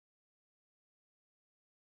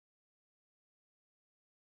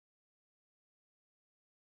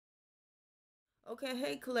Okay,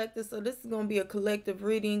 hey collective. So this is gonna be a collective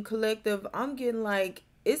reading. Collective, I'm getting like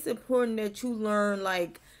it's important that you learn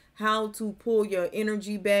like how to pull your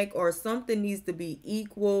energy back, or something needs to be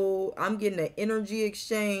equal. I'm getting an energy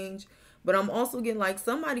exchange, but I'm also getting like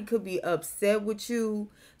somebody could be upset with you.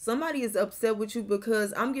 Somebody is upset with you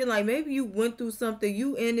because I'm getting like maybe you went through something.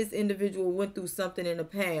 You and this individual went through something in the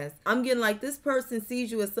past. I'm getting like this person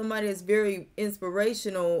sees you as somebody that's very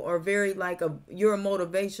inspirational, or very like you're a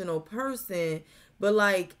motivational person, but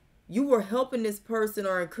like you were helping this person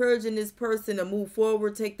or encouraging this person to move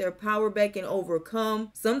forward, take their power back, and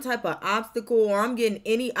overcome some type of obstacle. Or I'm getting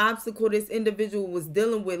any obstacle this individual was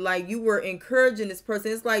dealing with. Like you were encouraging this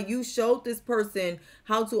person. It's like you showed this person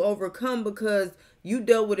how to overcome because you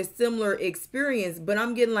dealt with a similar experience. But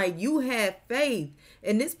I'm getting like you had faith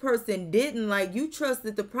and this person didn't. Like you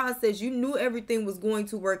trusted the process. You knew everything was going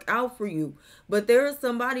to work out for you. But there is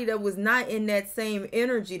somebody that was not in that same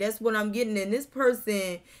energy. That's what I'm getting. And this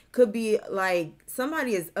person could be like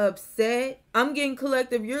somebody is upset. I'm getting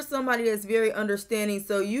collective. You're somebody that's very understanding.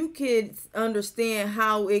 So you could understand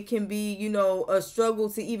how it can be, you know, a struggle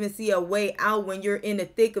to even see a way out when you're in the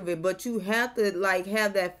thick of it. But you have to like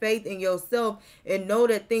have that faith in yourself and know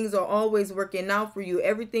that things are always working out for you.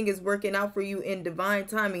 Everything is working out for you in divine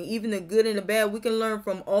timing. Even the good and the bad, we can learn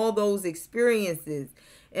from all those experiences.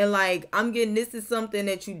 And like I'm getting, this is something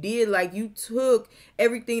that you did. Like you took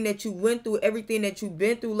everything that you went through, everything that you've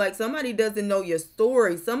been through. Like somebody doesn't know your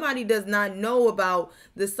story. Somebody does not know about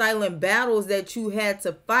the silent battles that you had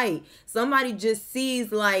to fight. Somebody just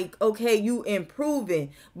sees like, okay, you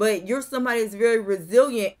improving, but you're somebody that's very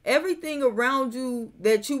resilient. Everything around you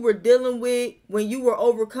that you were dealing with when you were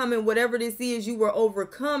overcoming whatever this is you were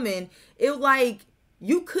overcoming, it like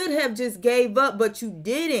you could have just gave up, but you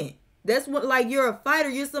didn't. That's what, like, you're a fighter.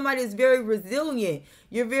 You're somebody that's very resilient.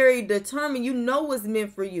 You're very determined. You know what's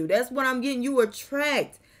meant for you. That's what I'm getting. You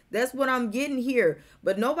attract. That's what I'm getting here.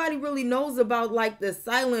 But nobody really knows about, like, the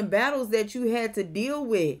silent battles that you had to deal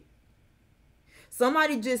with.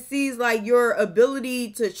 Somebody just sees, like, your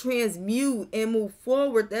ability to transmute and move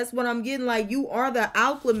forward. That's what I'm getting. Like, you are the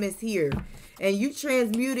alchemist here. And you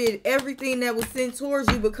transmuted everything that was sent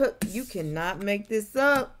towards you, because you cannot make this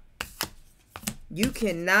up. You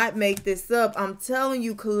cannot make this up. I'm telling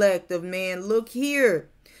you, collective, man. Look here.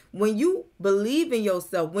 When you believe in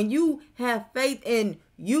yourself, when you have faith in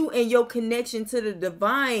you and your connection to the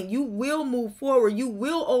divine, you will move forward. You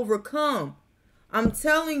will overcome. I'm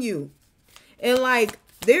telling you. And like,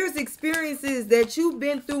 there's experiences that you've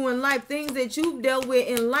been through in life, things that you've dealt with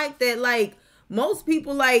in life that like most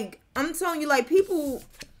people, like, I'm telling you, like, people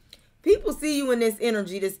see you in this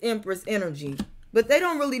energy, this Empress energy. But they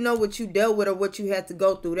don't really know what you dealt with or what you had to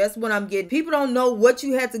go through. That's what I'm getting. People don't know what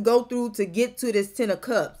you had to go through to get to this 10 of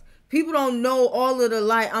Cups. People don't know all of the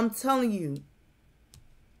light. I'm telling you.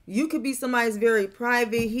 You could be somebody's very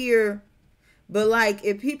private here. But like,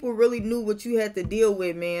 if people really knew what you had to deal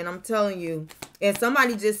with, man, I'm telling you. And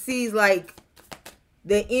somebody just sees like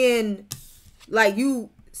the end, like you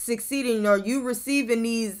succeeding, or you receiving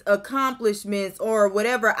these accomplishments or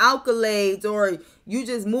whatever accolades, or you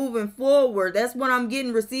just moving forward. That's what I'm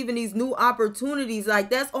getting, receiving these new opportunities. Like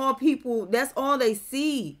that's all people, that's all they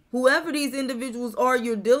see. Whoever these individuals are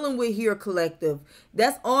you're dealing with here, collective,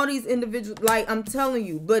 that's all these individuals, like I'm telling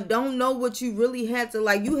you, but don't know what you really had to,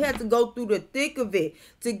 like you had to go through the thick of it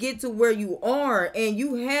to get to where you are. And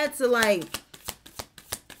you had to, like,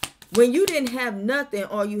 when you didn't have nothing,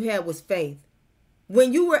 all you had was faith.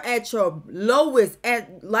 When you were at your lowest,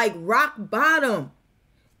 at like rock bottom,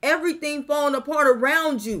 everything falling apart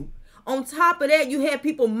around you. On top of that, you had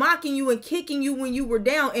people mocking you and kicking you when you were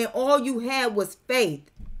down, and all you had was faith.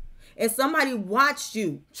 And somebody watched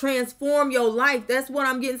you transform your life. That's what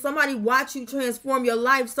I'm getting. Somebody watched you transform your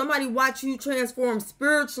life. Somebody watched you transform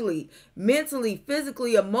spiritually, mentally,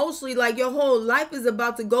 physically, emotionally. Like your whole life is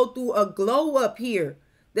about to go through a glow up here.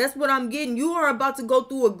 That's what I'm getting. You are about to go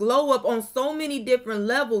through a glow up on so many different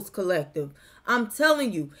levels, collective. I'm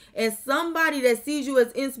telling you. And somebody that sees you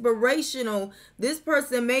as inspirational, this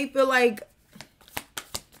person may feel like,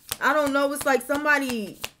 I don't know, it's like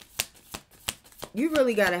somebody, you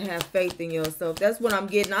really got to have faith in yourself. That's what I'm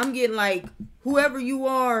getting. I'm getting like, whoever you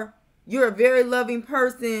are, you're a very loving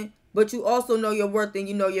person, but you also know your worth and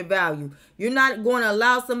you know your value. You're not going to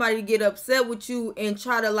allow somebody to get upset with you and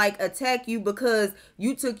try to like attack you because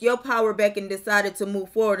you took your power back and decided to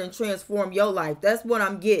move forward and transform your life. That's what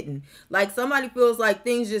I'm getting. Like somebody feels like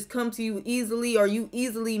things just come to you easily, or you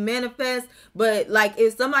easily manifest. But like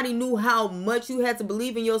if somebody knew how much you had to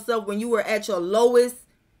believe in yourself when you were at your lowest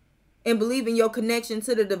and believe in your connection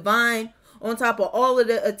to the divine, on top of all of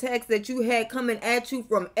the attacks that you had coming at you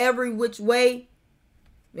from every which way,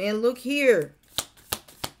 Man, look here.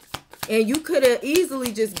 And you could have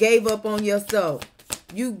easily just gave up on yourself.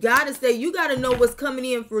 You gotta say, you gotta know what's coming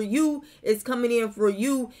in for you. It's coming in for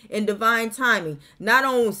you in divine timing. Not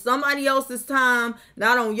on somebody else's time,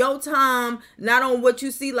 not on your time, not on what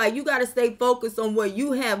you see. Like, you gotta stay focused on what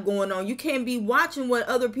you have going on. You can't be watching what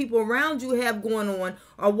other people around you have going on,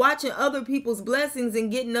 or watching other people's blessings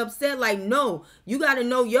and getting upset. Like, no, you gotta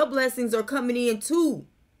know your blessings are coming in too.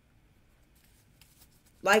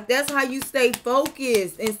 Like, that's how you stay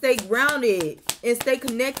focused and stay grounded and stay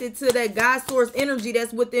connected to that God source energy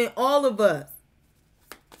that's within all of us.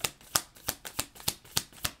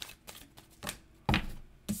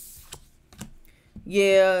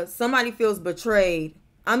 Yeah, somebody feels betrayed.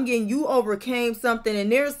 I'm getting, you overcame something,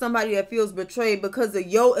 and there's somebody that feels betrayed because of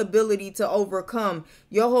your ability to overcome.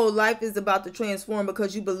 Your whole life is about to transform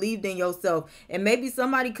because you believed in yourself. And maybe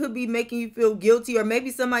somebody could be making you feel guilty, or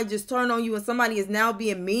maybe somebody just turned on you and somebody is now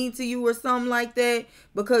being mean to you or something like that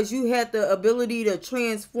because you had the ability to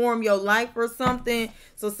transform your life or something.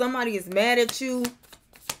 So somebody is mad at you.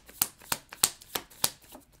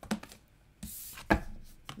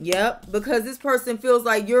 Yep, because this person feels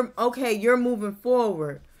like you're okay, you're moving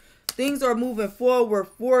forward. Things are moving forward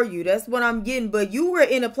for you. That's what I'm getting. But you were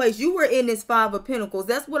in a place, you were in this Five of Pentacles.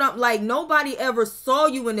 That's what I'm like. Nobody ever saw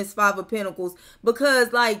you in this Five of Pentacles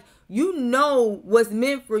because, like, you know what's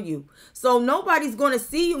meant for you. So nobody's going to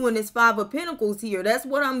see you in this Five of Pentacles here. That's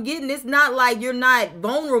what I'm getting. It's not like you're not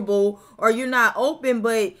vulnerable or you're not open,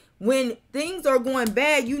 but when things are going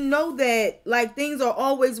bad, you know that, like, things are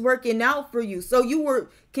always working out for you. So you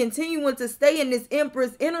were continuing to stay in this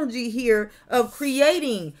Empress energy here of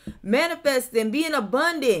creating, manifesting, being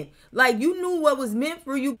abundant. Like, you knew what was meant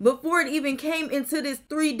for you before it even came into this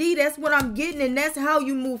 3D. That's what I'm getting, and that's how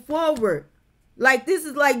you move forward. Like, this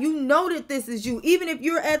is like, you know that this is you. Even if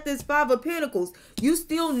you're at this Five of Pentacles, you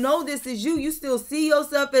still know this is you. You still see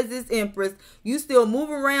yourself as this Empress. You still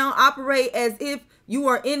move around, operate as if you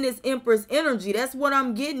are in this Empress energy. That's what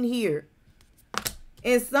I'm getting here.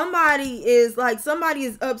 And somebody is like, somebody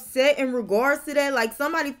is upset in regards to that. Like,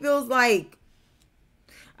 somebody feels like,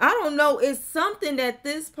 I don't know, it's something that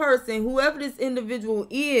this person, whoever this individual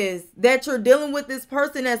is, that you're dealing with, this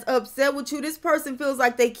person that's upset with you, this person feels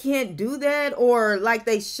like they can't do that, or like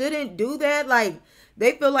they shouldn't do that. Like,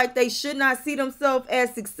 they feel like they should not see themselves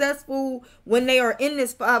as successful when they are in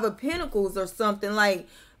this Five of Pentacles or something. Like,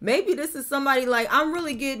 maybe this is somebody, like, I'm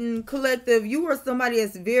really getting collective. You are somebody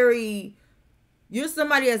that's very... You're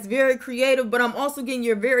somebody that's very creative, but I'm also getting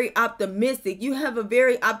you're very optimistic. You have a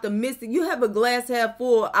very optimistic, you have a glass half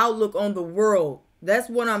full outlook on the world. That's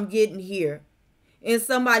what I'm getting here. And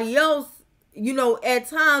somebody else, you know, at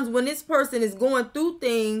times when this person is going through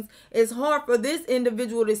things, it's hard for this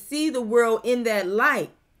individual to see the world in that light.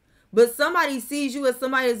 But somebody sees you as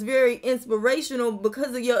somebody that's very inspirational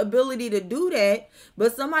because of your ability to do that.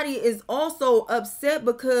 But somebody is also upset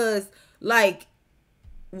because, like,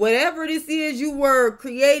 whatever this is you were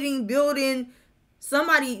creating, building,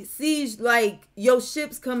 somebody sees like your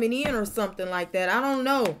ships coming in or something like that. I don't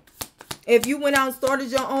know. If you went out and started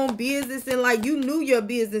your own business and like you knew your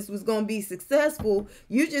business was going to be successful,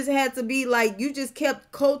 you just had to be like, you just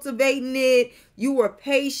kept cultivating it. You were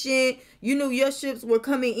patient. You knew your ships were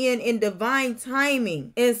coming in divine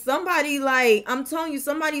timing. And somebody, like, I'm telling you,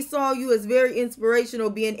 somebody saw you as very inspirational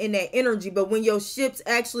being in that energy. But when your ships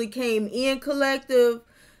actually came in, collective,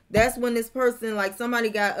 that's when this person, like, somebody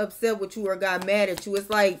got upset with you or got mad at you. It's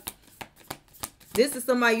like, this is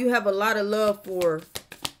somebody you have a lot of love for.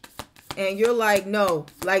 And you're like, no,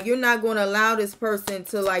 like, you're not going to allow this person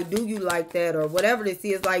to, like, do you like that or whatever this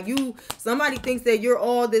is. Like, somebody thinks that you're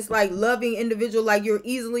all this, like, loving individual. Like, you're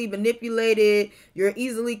easily manipulated. You're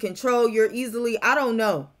easily controlled. You're easily, I don't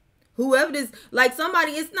know. Whoever this, like,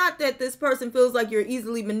 somebody, it's not that this person feels like you're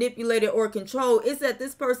easily manipulated or controlled. It's that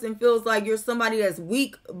this person feels like you're somebody that's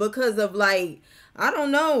weak because of, like, I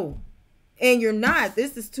don't know. And you're not.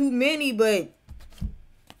 This is too many. But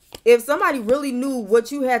if somebody really knew what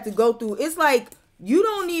you had to go through, it's like you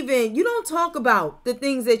don't talk about the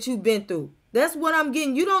things that you've been through. That's what I'm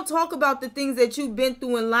getting. You don't talk about the things that you've been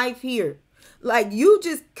through in life here. Like, you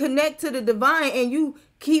just connect to the divine and you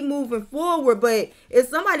keep moving forward. But if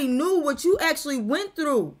somebody knew what you actually went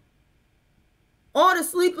through, all the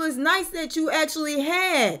sleepless nights that you actually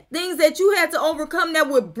had, things that you had to overcome that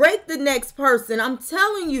would break the next person, I'm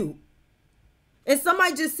telling you. And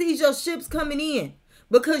somebody just sees your ships coming in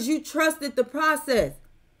because you trusted the process.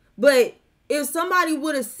 But if somebody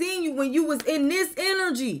would have seen you when you was in this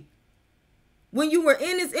energy, when you were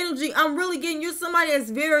in this energy, I'm really getting you're somebody that's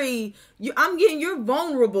very, I'm getting you're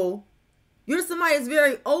vulnerable. You're somebody that's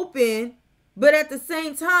very open. But at the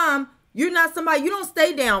same time, you're not somebody, you don't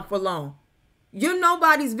stay down for long. You're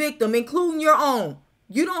nobody's victim, including your own.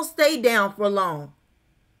 You don't stay down for long.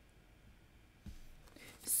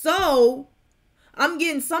 So, I'm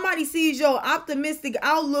getting, somebody sees your optimistic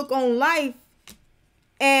outlook on life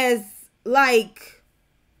as like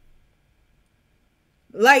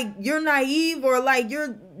you're naive, or like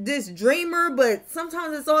you're this dreamer, but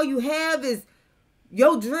sometimes it's all you have is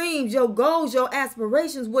your dreams, your goals, your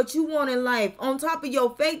aspirations, what you want in life, on top of your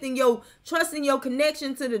faith and your trust and your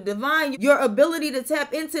connection to the divine, your ability to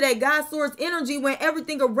tap into that God source energy when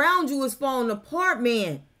everything around you is falling apart,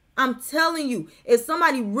 man. I'm telling you, if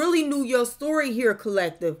somebody really knew your story here,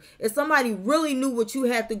 collective, if somebody really knew what you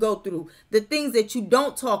had to go through, the things that you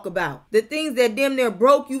don't talk about, the things that damn near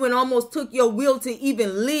broke you and almost took your will to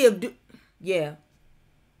even live. Yeah.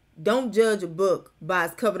 Don't judge a book by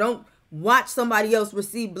its cover. Don't watch somebody else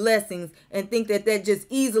receive blessings and think that that just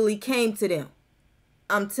easily came to them.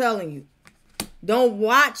 I'm telling you. Don't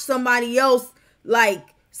watch somebody else, like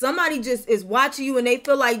somebody just is watching you and they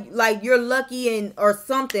feel like you're lucky and or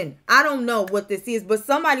something. I don't know what this is, but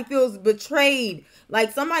somebody feels betrayed.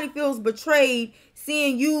 Like somebody feels betrayed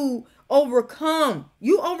seeing you overcome.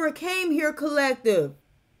 You overcame here, collective.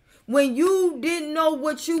 When you didn't know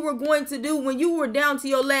what you were going to do, when you were down to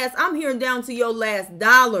your last, I'm hearing down to your last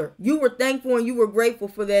dollar. You were thankful and you were grateful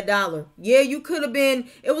for that dollar. Yeah, you could have been,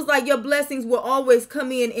 it was like your blessings will always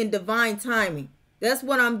come in divine timing. That's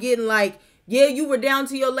what I'm getting. Like, yeah, you were down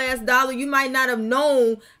to your last dollar. You might not have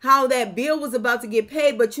known how that bill was about to get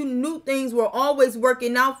paid, but you knew things were always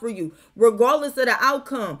working out for you, regardless of the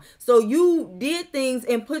outcome. So you did things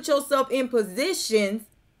and put yourself in positions,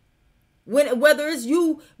 whether it's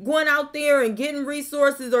you going out there and getting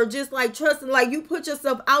resources or just like trusting, like you put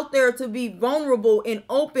yourself out there to be vulnerable and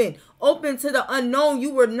open to the unknown.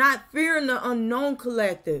 You were not fearing the unknown,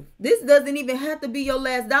 collective. This doesn't even have to be your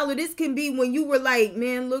last dollar. This can be when you were like,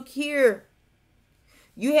 man, look here.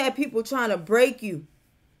 You had people trying to break you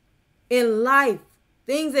in life.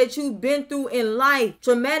 Things that you've been through in life.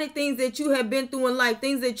 Traumatic things that you have been through in life.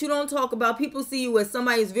 Things that you don't talk about. People see you as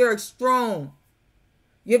somebody who's very strong.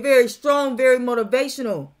 You're very strong, very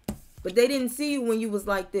motivational. But they didn't see you when you was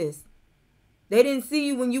like this. They didn't see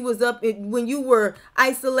you when you was up, when you were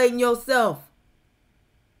isolating yourself.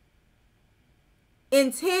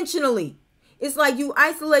 Intentionally. It's like you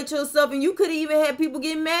isolate yourself, and you could even have people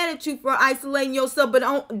get mad at you for isolating yourself, but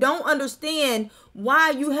don't understand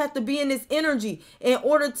why you have to be in this energy in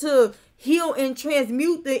order to heal and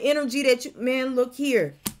transmute the energy that you, man, look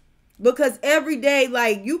here. Because every day,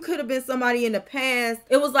 like, you could have been somebody in the past.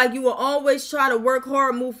 It was like you would always try to work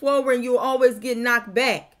hard, move forward, and you would always get knocked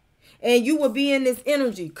back. And you would be in this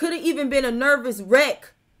energy. Could have even been a nervous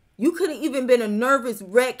wreck. You could have even been a nervous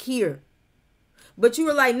wreck here. But you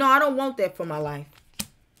were like, no, I don't want that for my life.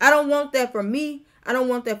 I don't want that for me. I don't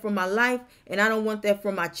want that for my life. And I don't want that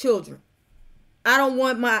for my children. I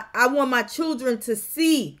want my children to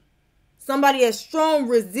see somebody as strong,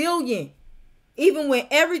 resilient. Even when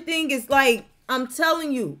everything is like, I'm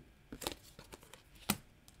telling you.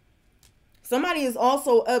 Somebody is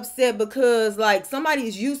also upset because like somebody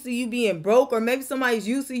is used to you being broke, or maybe somebody's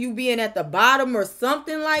used to you being at the bottom or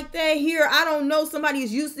something like that here. I don't know. Somebody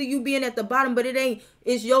is used to you being at the bottom, but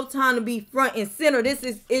it's your time to be front and center.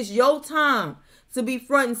 It's your time to be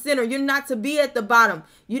front and center. You're not to be at the bottom.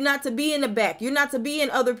 You're not to be in the back. You're not to be in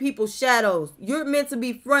other people's shadows. You're meant to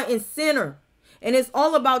be front and center. And it's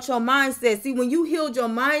all about your mindset. See, when you healed your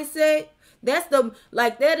mindset,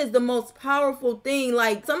 that is the most powerful thing.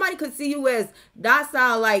 Like somebody could see you as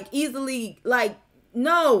docile, like easily, like,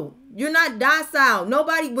 no, you're not docile.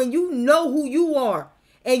 Nobody, when you know who you are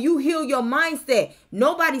and you heal your mindset,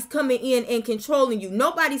 nobody's coming in and controlling you.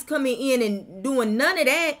 Nobody's coming in and doing none of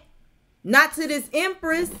that. Not to this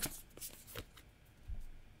Empress.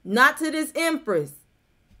 Not to this Empress.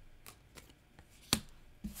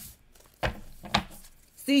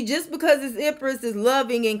 See, just because this Empress is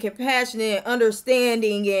loving and compassionate and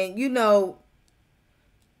understanding, and, you know,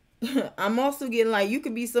 I'm also getting like, you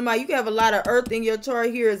could be somebody, you could have a lot of earth in your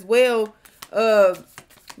chart here as well.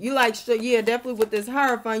 You like, yeah, definitely with this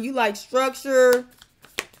Hierophant, you like structure.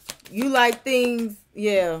 You like things,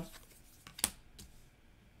 yeah.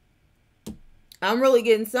 I'm really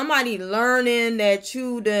getting somebody learning that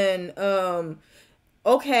you done,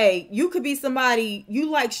 okay, you could be somebody, you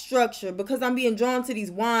like structure, because I'm being drawn to these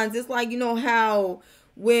wands. It's like, you know how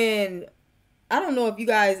when, I don't know if you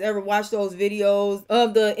guys ever watch those videos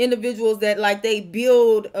of the individuals that like they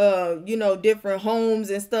build, you know, different homes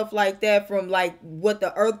and stuff like that from like what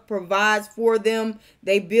the earth provides for them.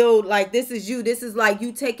 They build like, this is you. This is like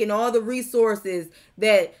you taking all the resources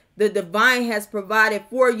that the divine has provided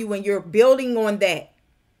for you, and you're building on that.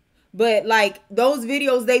 But like those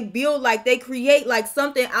videos, they build, like they create like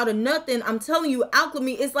something out of nothing. I'm telling you,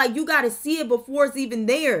 alchemy, it's like you got to see it before it's even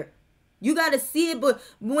there. You got to see it. But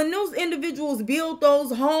when those individuals build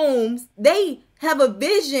those homes, they have a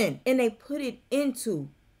vision and they put it into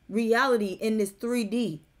reality in this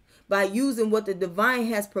 3D by using what the divine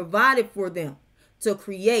has provided for them to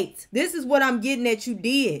create. This is what I'm getting that you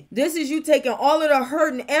did. This is you taking all of the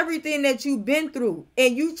hurt and everything that you've been through,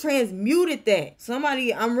 and you transmuted that.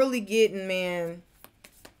 Somebody, I'm really getting, man.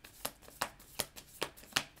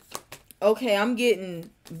 Okay, I'm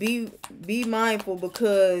getting, be mindful,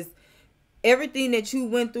 because everything that you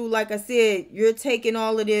went through, like I said, you're taking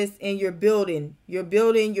all of this and you're building,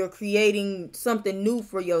 you're creating something new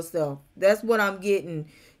for yourself. That's what I'm getting.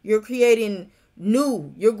 You're creating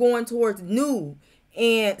new. You're going towards new.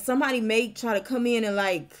 And somebody may try to come in and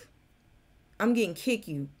like, I'm getting kick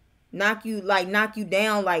you, knock you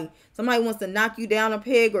down. Like somebody wants to knock you down a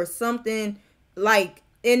peg or something. Like,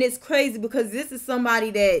 and it's crazy because this is somebody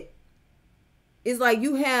that is like,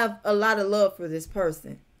 you have a lot of love for this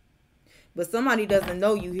person, but somebody doesn't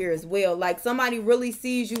know you here as well. Like somebody really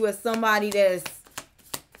sees you as somebody that's,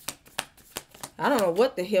 I don't know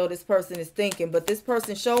what the hell this person is thinking, but this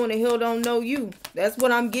person showing the hell don't know you. That's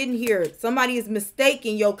what I'm getting here. Somebody is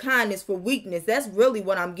mistaking your kindness for weakness. That's really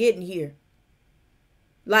what I'm getting here.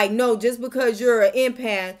 Like, no, just because you're an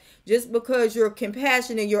empath, just because you're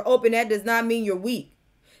compassionate, you're open, that does not mean you're weak.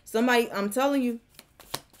 Somebody, I'm telling you.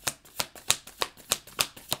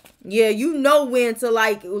 Yeah, you know when to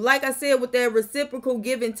like I said, with that reciprocal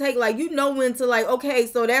give and take, like, you know when to like, okay,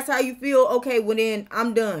 so that's how you feel. Okay, well then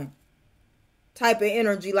I'm done. Type of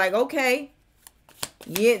energy, like, okay,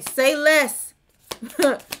 yeah, say less.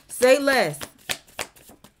 Say less.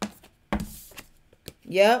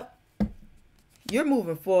 Yep, you're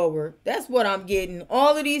moving forward. That's what I'm getting.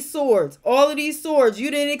 All of these swords you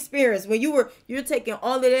didn't experience when you're taking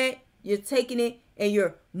all of that, you're taking it and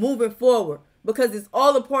you're moving forward, because it's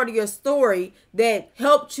all a part of your story that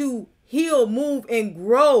helped you heal, move, and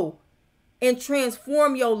grow and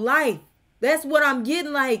transform your life. That's what I'm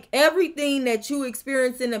getting. Like everything that you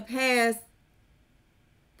experienced in the past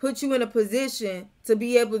put you in a position to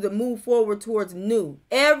be able to move forward towards new.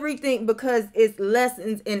 Everything, because it's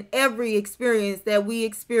lessons in every experience that we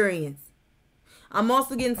experience. I'm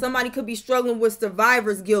also getting somebody could be struggling with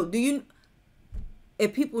survivor's guilt.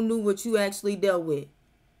 If people knew what you actually dealt with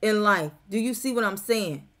in life, do you see what I'm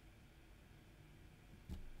saying?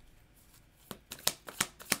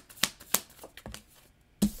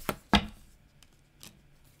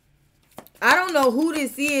 I don't know who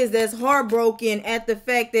this is that's heartbroken at the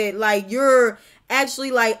fact that like you're actually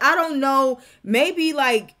like, I don't know, maybe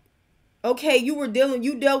like, okay, you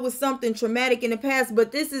dealt with something traumatic in the past,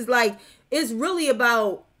 but this is like, it's really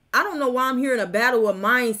about, I don't know why I'm hearing a battle of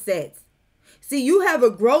mindsets. See, you have a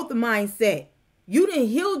growth mindset. You done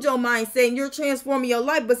healed your mindset and you're transforming your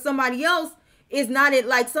life, but somebody else is not it.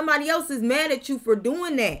 Like somebody else is mad at you for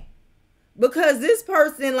doing that, because this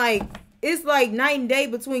person, like, it's like night and day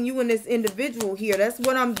between you and this individual here. That's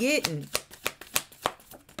what I'm getting.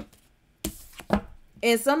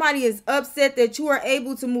 And somebody is upset that you are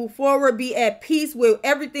able to move forward, be at peace with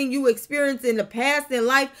everything you experienced in the past in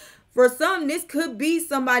life. For some, this could be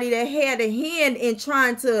somebody that had a hand in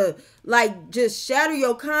trying to like just shatter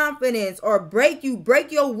your confidence or break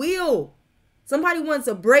your will. Somebody wants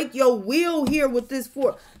to break your will here with this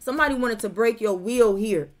somebody wanted to break your will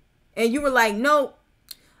here. And you were like, no,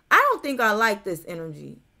 I don't think I like this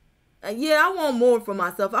energy. Yeah, I want more for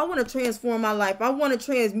myself. I want to transform my life. I want to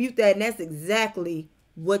transmute that. And that's exactly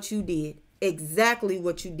what you did. Exactly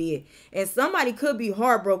what you did. And somebody could be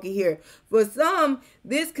heartbroken here. For some,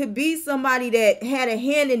 this could be somebody that had a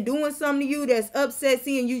hand in doing something to you that's upset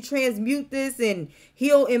seeing you transmute this and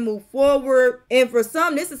heal and move forward. And for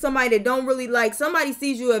some, this is somebody that don't really like, somebody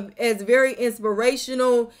sees you as very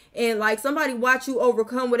inspirational and like somebody watch you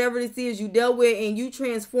overcome whatever this is you dealt with and you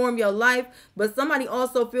transform your life. But somebody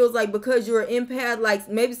also feels like because you're an empath, like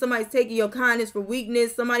maybe somebody's taking your kindness for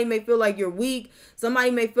weakness. Somebody may feel like you're weak. Somebody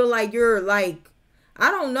may feel like you're like, I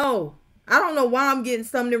don't know why I'm getting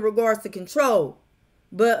something in regards to control.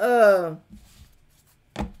 But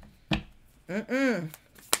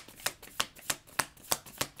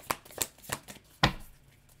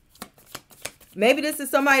maybe this is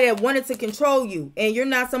somebody that wanted to control you and you're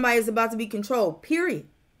not somebody that's about to be controlled. Period.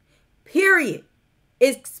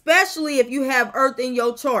 Especially if you have earth in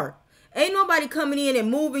your chart. Ain't nobody coming in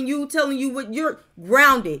and moving you, telling you what you're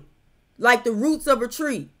grounded like the roots of a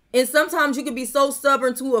tree. And sometimes you can be so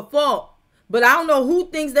stubborn to a fault, But I don't know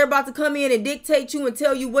who thinks they're about to come in and dictate you and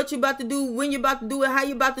tell you what you're about to do, when you're about to do it, how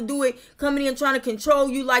you're about to do it, coming in trying to control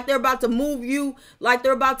you like they're about to move you, like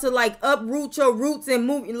they're about to like uproot your roots and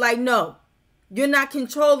move you. Like, no, you're not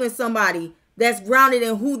controlling somebody that's grounded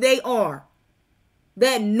in who they are,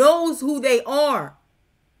 that knows who they are,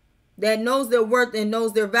 that knows their worth and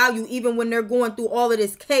knows their value even when they're going through all of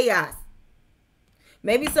this chaos.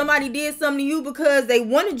 Maybe somebody did something to you because they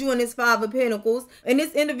wanted you in this Five of Pentacles, and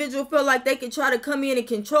this individual felt like they could try to come in and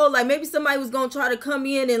control. Like maybe somebody was going to try to come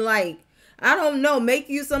in and like, I don't know, make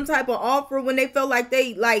you some type of offer when they felt like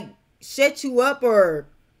they like shut you up, or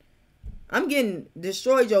I'm getting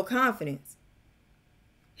destroyed your confidence.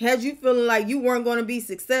 Had you feeling like you weren't going to be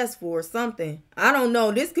successful or something. I don't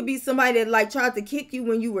know. This could be somebody that like tried to kick you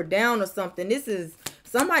when you were down or something. This is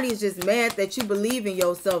somebody is just mad that you believe in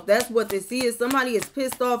yourself. That's what this is. Somebody is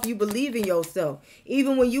pissed off you believe in yourself.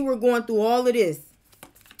 Even when you were going through all of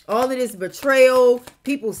this betrayal,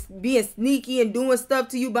 people being sneaky and doing stuff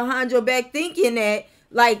to you behind your back, thinking that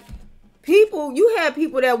like people, you had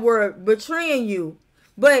people that were betraying you.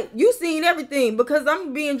 But you seen everything, because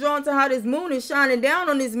I'm being drawn to how this moon is shining down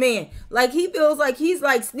on this man. Like he feels like he's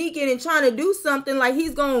like sneaking and trying to do something, like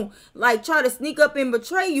he's going to like try to sneak up and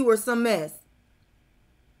betray you or some mess.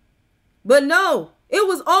 But no, it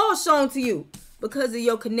was all shown to you because of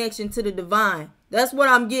your connection to the divine. That's what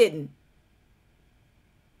I'm getting.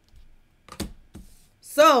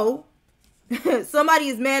 So, somebody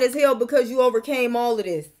is mad as hell because you overcame all of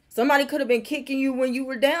this. Somebody could have been kicking you when you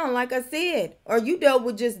were down, like I said. Or you dealt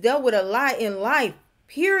with a lot in life,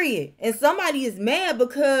 period. And somebody is mad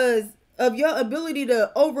because of your ability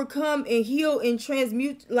to overcome and heal and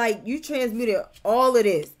transmute. Like you transmuted all of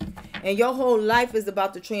this. And your whole life is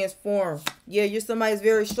about to transform. Yeah, you're somebody's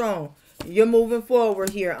very strong. You're moving forward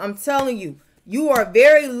here. I'm telling you, you are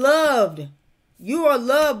very loved. You are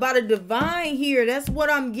loved by the divine here. That's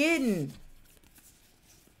what I'm getting.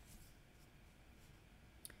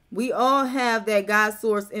 We all have that God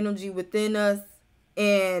source energy within us,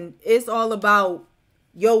 and it's all about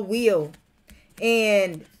your will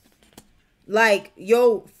and like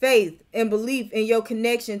your faith and belief in your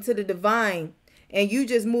connection to the divine, and you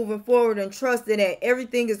just moving forward and trusting that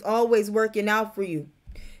everything is always working out for you.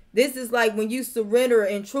 This is like when you surrender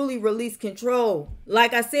and truly release control.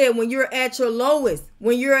 Like I said, when you're at your lowest,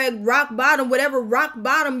 when you're at rock bottom, whatever rock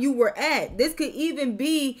bottom you were at. This could even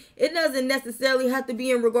be, it doesn't necessarily have to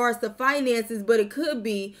be in regards to finances, but it could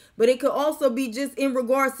be. But it could also be just in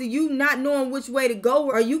regards to you not knowing which way to go.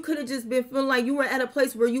 Or you could have just been feeling like you were at a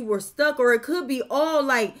place where you were stuck. Or it could be all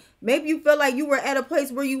like, maybe you felt like you were at a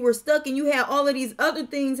place where you were stuck and you had all of these other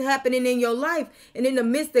things happening in your life. And in the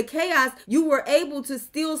midst of chaos, you were able to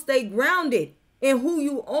still stay grounded in who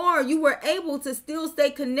you are. You were able to still stay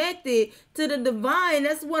connected to the divine.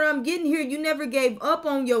 That's what I'm getting here. You never gave up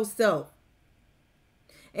on yourself.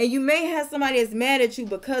 And you may have somebody that's mad at you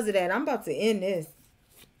because of that. I'm about to end this.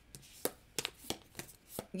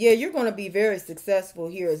 Yeah, you're going to be very successful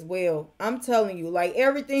here as well. I'm telling you, like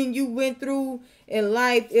everything you went through in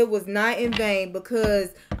life, it was not in vain, because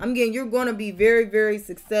I'm getting, you're going to be very, very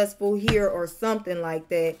successful here or something like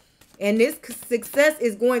that. And this success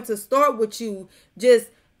is going to start with you just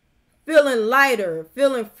feeling lighter,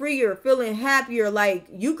 feeling freer, feeling happier. Like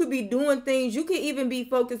you could be doing things. You could even be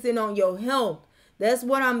focusing on your health. That's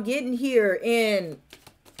what I'm getting here. And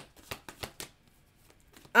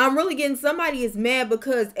I'm really getting somebody is mad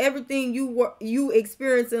because everything you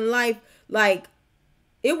experience in life, like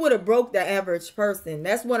it would have broke the average person.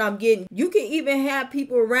 That's what I'm getting. You can even have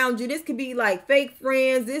people around you. This could be like fake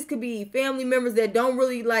friends. This could be family members that don't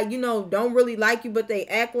really like, don't really like you, but they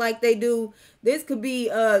act like they do. This could be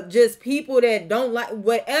just people that don't like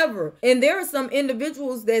whatever. And there are some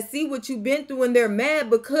individuals that see what you've been through and they're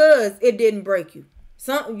mad because it didn't break you.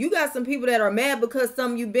 You got some people that are mad because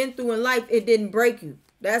something you've been through in life, it didn't break you.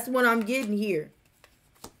 That's what I'm getting here.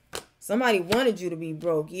 Somebody wanted you to be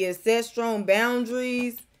broke. Yeah, set strong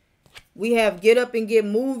boundaries. We have get up and get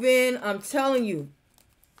moving. I'm telling you.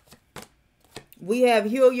 We have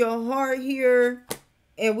heal your heart here.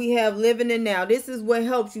 And we have living in now. This is what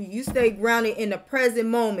helps you. You stay grounded in the present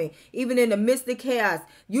moment. Even in the midst of chaos.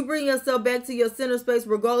 You bring yourself back to your center space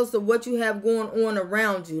regardless of what you have going on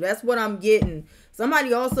around you. That's what I'm getting.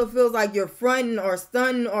 Somebody also feels like you're fronting or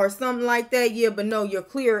stunning or something like that. Yeah, but no, you're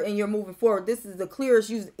clear and you're moving forward. This is the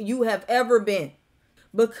clearest you have ever been.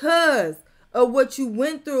 Because of what you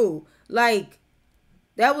went through. Like,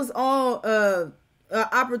 that was all an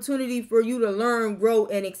opportunity for you to learn, grow,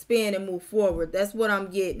 and expand and move forward. That's what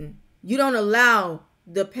I'm getting. You don't allow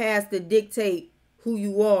the past to dictate who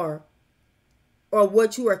you are. or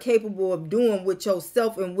what you are capable of doing with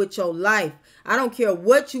yourself and with your life. I don't care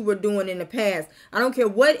what you were doing in the past. I don't care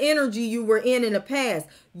what energy you were in the past.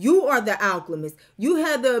 You are the alchemist. You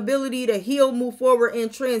have the ability to heal, move forward,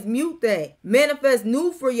 and transmute that. Manifest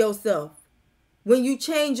new for yourself. When you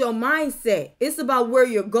change your mindset, it's about where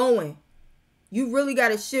you're going. You really got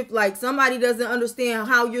to shift. Like, somebody doesn't understand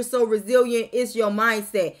how you're so resilient. It's your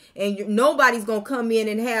mindset. And nobody's going to come in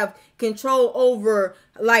and have control over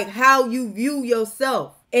like how you view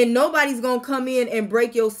yourself. And nobody's going to come in and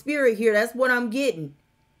break your spirit here. That's what I'm getting.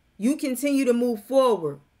 You continue to move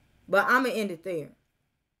forward. But I'm going to end it there.